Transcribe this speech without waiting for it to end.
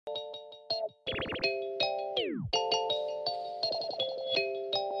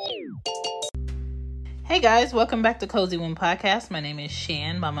Hey guys, welcome back to Cozy Womb Podcast. My name is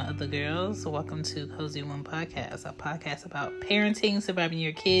Shan, mama of the girls. Welcome to Cozy Womb Podcast, a podcast about parenting, surviving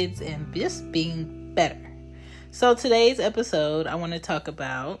your kids, and just being better. So today's episode, I want to talk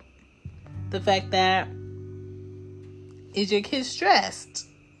about the fact that, is your kid stressed?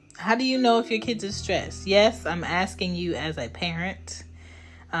 How do you know if your kids are stressed? Yes, I'm asking you as a parent.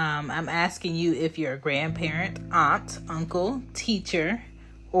 I'm asking you if you're a grandparent, aunt, uncle, teacher,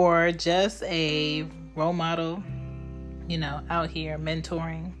 or just a role model, out here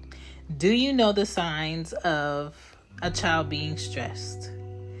mentoring. Do you know the signs of a child being stressed?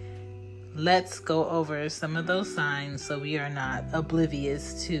 Let's go over some of those signs so we are not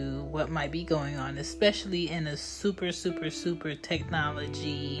oblivious to what might be going on, especially in a super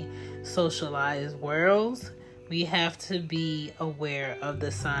technology socialized world. We have to be aware of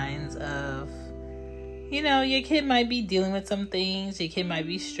the signs of, your kid might be dealing with some things, your kid might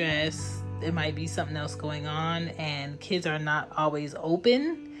be stressed, there might be something else going on, and kids are not always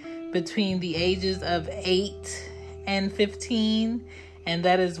open between the ages of 8 and 15, and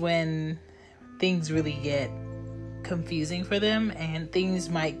that is when things really get confusing for them, and things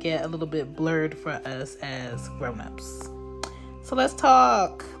might get a little bit blurred for us as grown-ups. So let's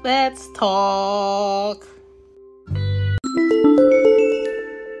talk.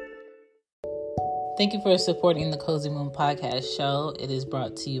 Thank you for supporting the Cozy Moon Podcast show. It is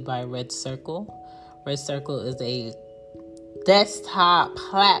brought to you by Red Circle. Red Circle is a desktop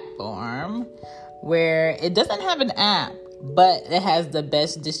platform where it doesn't have an app, but it has the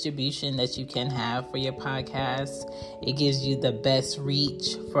best distribution that you can have for your podcast. It gives you the best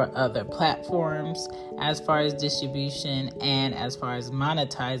reach for other platforms as far as distribution, and as far as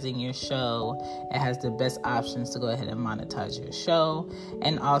monetizing your show, it has the best options to go ahead and monetize your show.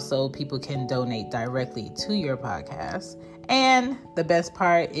 And also people can donate directly to your podcast. And the best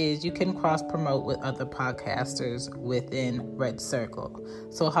part is you can cross promote with other podcasters within Red Circle.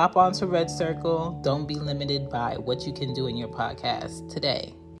 So hop onto Red Circle. Don't be limited by what you can do in your podcast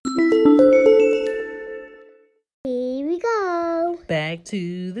today. Here we go. Back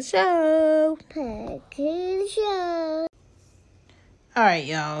to the show. All right,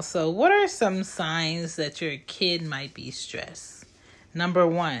 y'all. So what are some signs that your kid might be stressed? Number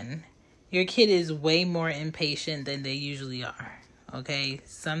 1. Your kid is way more impatient than they usually are, okay?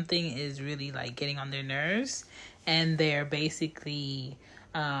 Something is really getting on their nerves, and they're basically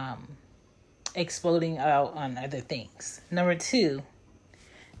exploding out on other things. Number 2,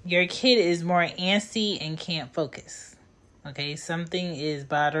 your kid is more antsy and can't focus, okay? Something is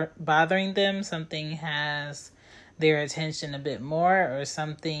bothering them. Something has their attention a bit more, or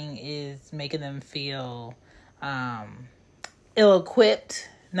something is making them feel ill-equipped,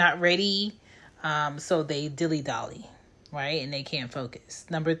 not ready, so they dilly-dally, right? And they can't focus.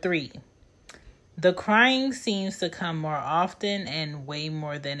 Number 3, the crying seems to come more often and way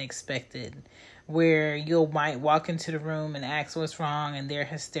more than expected, where you might walk into the room and ask what's wrong, and they're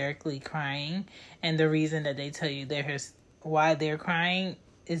hysterically crying, and the reason that they tell you why they're crying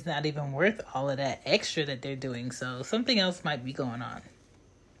is not even worth all of that extra that they're doing, so something else might be going on.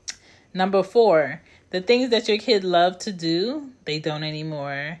 Number 4, the things that your kid loved to do, they don't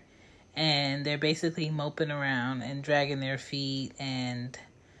anymore. And they're basically moping around and dragging their feet and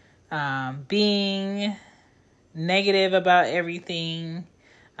being negative about everything,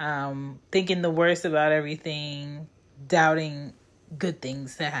 thinking the worst about everything, doubting good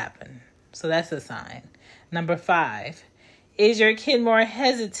things to happen. So that's a sign. Number 5, is your kid more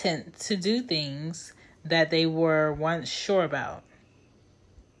hesitant to do things that they were once sure about?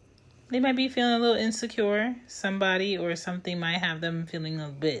 They might be feeling a little insecure. Somebody or something might have them feeling a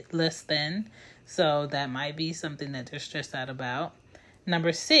bit less than. So that might be something that they're stressed out about.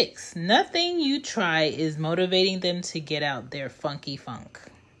 Number 6, nothing you try is motivating them to get out their funky funk.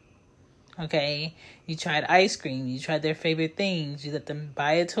 Okay? You tried ice cream. You tried their favorite things. You let them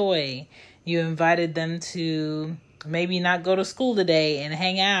buy a toy. You invited them to maybe not go to school today and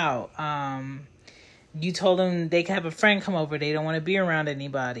hang out. You told them they could have a friend come over. They don't want to be around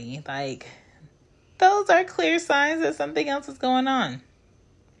anybody. Those are clear signs that something else is going on.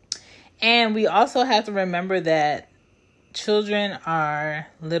 And we also have to remember that children are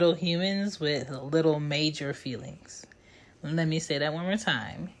little humans with little major feelings. Let me say that one more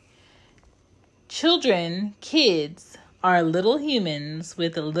time. Kids are little humans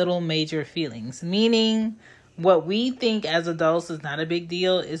with little major feelings, meaning what we think as adults is not a big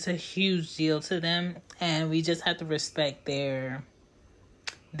deal is a huge deal to them, and we just have to respect their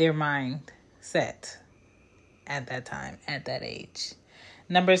mindset at that time, at that age.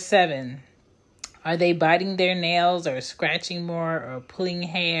 Number 7, Are they biting their nails or scratching more or pulling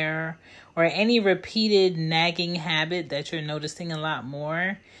hair or any repeated nagging habit that you're noticing a lot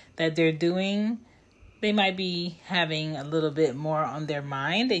more that they're doing? They might be having a little bit more on their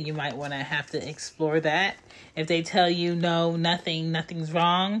mind, and you might want to have to explore that. If they tell you no, nothing's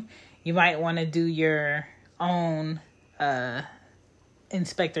wrong, you might want to do your own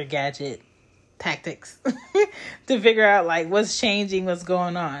Inspector Gadget tactics to figure out like what's changing, what's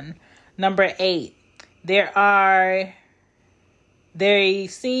going on. Number 8, they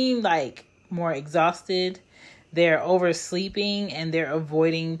seem like more exhausted. They're oversleeping and they're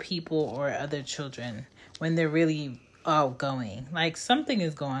avoiding people or other children when they're really outgoing. Like something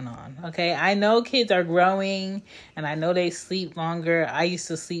is going on. Okay. I know kids are growing and I know they sleep longer. I used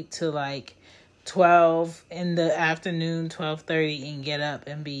to sleep till like 12 in the afternoon, 12:30, and get up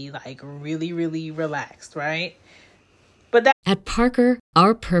and be like really, really relaxed, right? At Parker,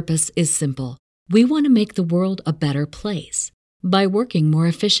 our purpose is simple. We want to make the world a better place by working more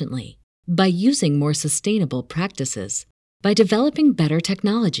efficiently, by using more sustainable practices, by developing better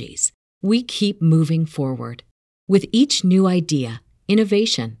technologies. We keep moving forward. With each new idea,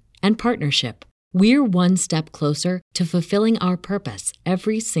 innovation, and partnership, we're one step closer to fulfilling our purpose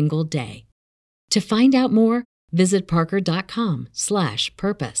every single day. To find out more, visit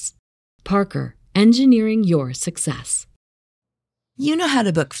parker.com/purpose. Parker, engineering your success. You know how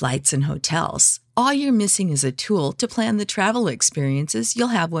to book flights and hotels. All you're missing is a tool to plan the travel experiences you'll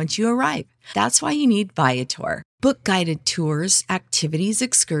have once you arrive. That's why you need Viator. Book guided tours, activities,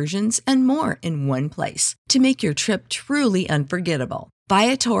 excursions, and more in one place to make your trip truly unforgettable.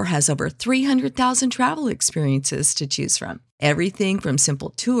 Viator has over 300,000 travel experiences to choose from. Everything from simple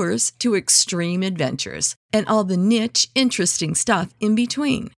tours to extreme adventures and all the niche, interesting stuff in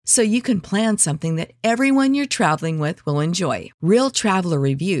between. So you can plan something that everyone you're traveling with will enjoy. Real traveler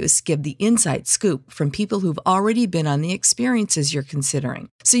reviews give the inside scoop from people who've already been on the experiences you're considering.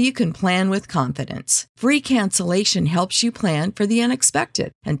 So you can plan with confidence. Free cancellation helps you plan for the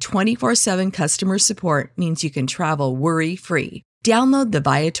unexpected. And 24/7 customer support means you can travel worry-free. Download the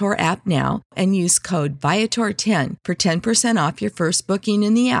Viator app now and use code Viator10 for 10% off your first booking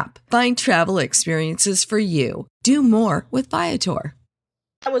in the app. Find travel experiences for you. Do more with Viator.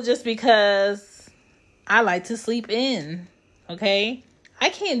 That was just because I like to sleep in, okay? I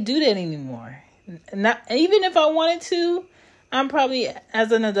can't do that anymore. Not, even if I wanted to, I'm probably,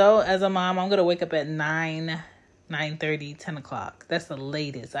 as an adult, as a mom, I'm going to wake up at 9:30, 10 o'clock. That's the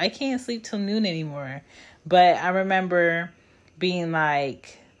latest. I can't sleep till noon anymore. But I remember being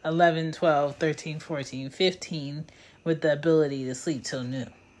like 11, 12, 13, 14, 15 with the ability to sleep till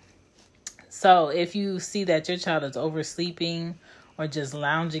noon. So if you see that your child is oversleeping or just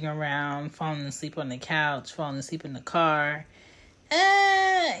lounging around, falling asleep on the couch, falling asleep in the car,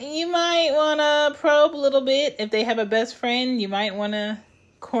 you might want to probe a little bit. If they have a best friend, you might want to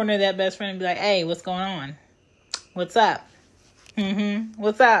corner that best friend and be like, hey, what's going on? What's up?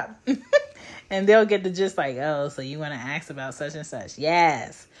 What's up? And they'll get the gist like, oh, so you want to ask about such and such.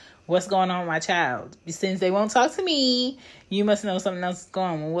 Yes. What's going on with my child? Since they won't talk to me, you must know something else is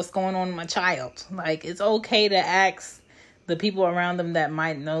going on. What's going on with my child? Like, it's okay to ask the people around them that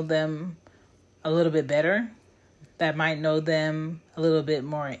might know them a little bit better, that might know them a little bit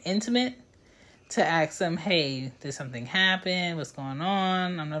more intimate, to ask them, hey, did something happen? What's going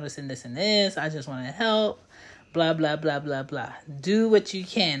on? I'm noticing this and this. I just want to help. Blah, blah, blah, blah, blah. Do what you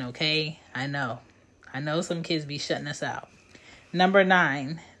can, okay? I know some kids be shutting us out. Number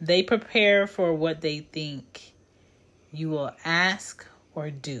 9, they prepare for what they think you will ask or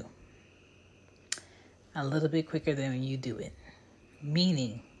do a little bit quicker than you do it.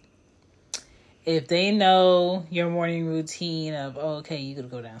 Meaning, if they know your morning routine of, okay, you're going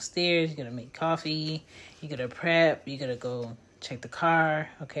to go downstairs, you're going to make coffee, you're going to prep, you're going to go check the car.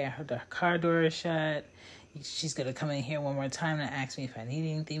 Okay, I heard the car door is shut. She's going to come in here one more time and ask me if I need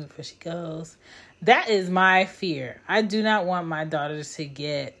anything before she goes. That is my fear. I do not want my daughters to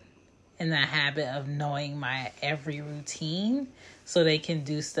get in the habit of knowing my every routine so they can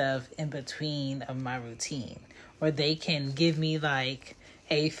do stuff in between of my routine. Or they can give me like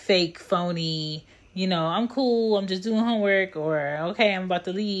a fake, phony, I'm cool, I'm just doing homework, or okay, I'm about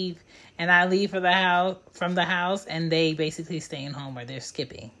to leave. And I leave from the house and they basically staying home or they're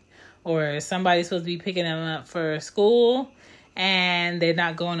skipping. Or somebody's supposed to be picking them up for school and they're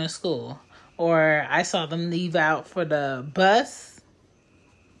not going to school. Or I saw them leave out for the bus,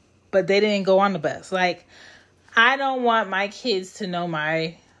 but they didn't go on the bus. Like, I don't want my kids to know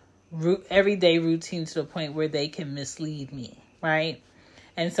my everyday routine to the point where they can mislead me, right?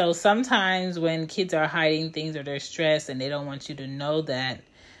 And so sometimes when kids are hiding things or they're stressed and they don't want you to know that,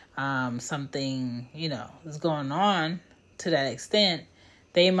 something, is going on to that extent,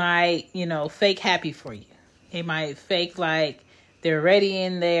 they might, fake happy for you. They might fake like they're ready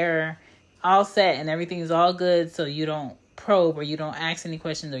in there, all set, and everything's all good, so you don't probe or you don't ask any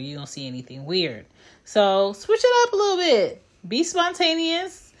questions or you don't see anything weird. So switch it up a little bit. Be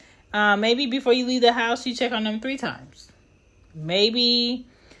spontaneous. Maybe before you leave the house, you check on them 3 times. Maybe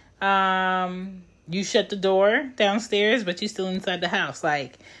you shut the door downstairs, but you're still inside the house.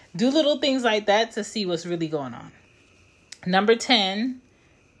 Like, do little things like that to see what's really going on. Number 10,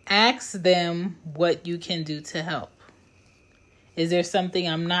 ask them what you can do to help. Is there something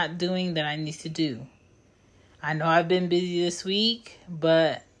I'm not doing that I need to do? I know I've been busy this week,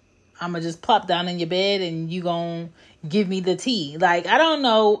 but I'm going to just plop down in your bed and you going to give me the tea. Like, I don't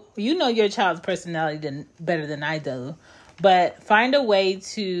know. You know your child's personality better than I do. But find a way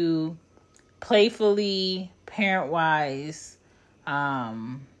to playfully, parent-wise,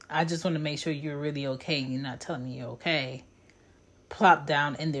 I just want to make sure you're really okay. You're not telling me you're okay. Plop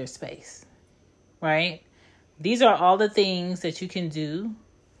down in their space, right? These are all the things that you can do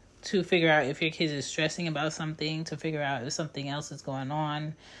to figure out if your kid is stressing about something, to figure out if something else is going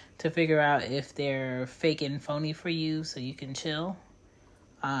on, to figure out if they're fake and phony for you so you can chill.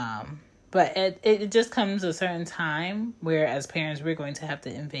 But it just comes a certain time where as parents, we're going to have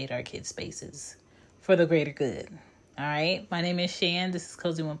to invade our kids' spaces for the greater good. All right. My name is Shan. This is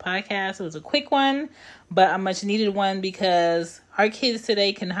Cozy One Podcast. It was a quick one, but a much needed one because our kids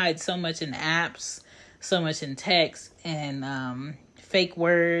today can hide so much in apps, so much in text and fake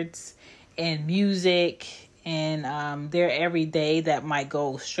words and music and their everyday that might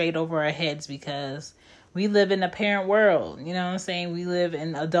go straight over our heads because we live in a parent world. You know what I'm saying? We live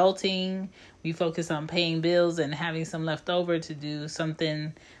in adulting. We focus on paying bills and having some left over to do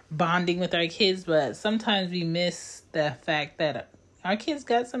something bonding with our kids. But sometimes we miss the fact that our kids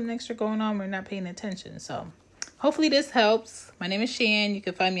got something extra going on. We're not paying attention. So hopefully this helps. My name is Shan. You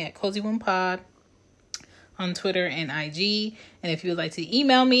can find me at Cozy One Pod on Twitter and IG. And if you would like to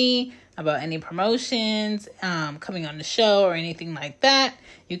email me about any promotions, coming on the show or anything like that,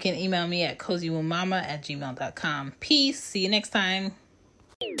 you can email me at cozyonemama@gmail.com. Peace. See you next time.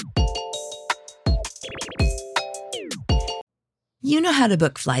 You know how to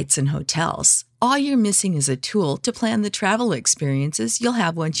book flights and hotels. All you're missing is a tool to plan the travel experiences you'll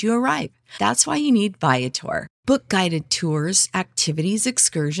have once you arrive. That's why you need Viator. Book guided tours, activities,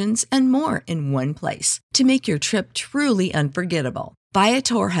 excursions, and more in one place to make your trip truly unforgettable.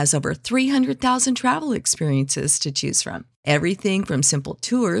 Viator has over 300,000 travel experiences to choose from. Everything from simple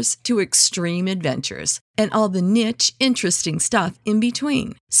tours to extreme adventures and all the niche, interesting stuff in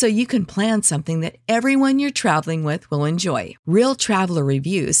between. So you can plan something that everyone you're traveling with will enjoy. Real traveler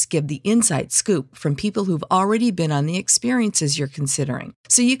reviews give the inside scoop from people who've already been on the experiences you're considering.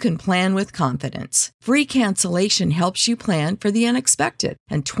 So you can plan with confidence. Free cancellation helps you plan for the unexpected.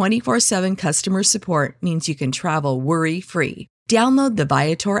 And 24/7 customer support means you can travel worry-free. Download the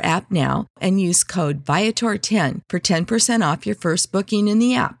Viator app now and use code Viator10 for 10% off your first booking in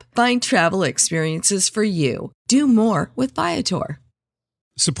the app. Find travel experiences for you. Do more with Viator.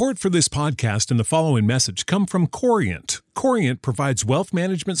 Support for this podcast and the following message come from Corient. Corient provides wealth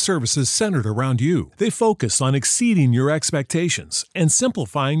management services centered around you. They focus on exceeding your expectations and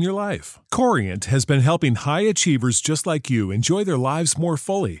simplifying your life. Corient has been helping high achievers just like you enjoy their lives more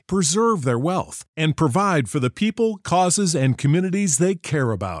fully, preserve their wealth, and provide for the people, causes, and communities they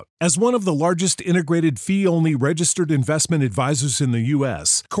care about. As one of the largest integrated fee-only registered investment advisors in the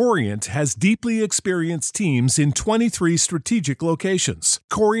U.S., Corient has deeply experienced teams in 23 strategic locations.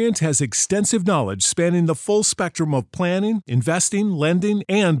 Corient has extensive knowledge spanning the full spectrum of planning, investing, lending,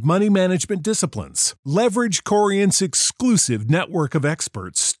 and money management disciplines. Leverage Corient's exclusive network of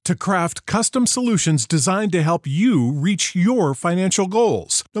experts to craft custom solutions designed to help you reach your financial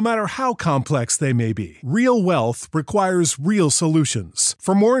goals, no matter how complex they may be. Real wealth requires real solutions.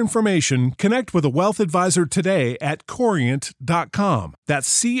 For more information, connect with a wealth advisor today at Corient.com.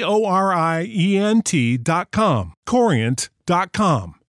 That's Corient.com. Corient.com.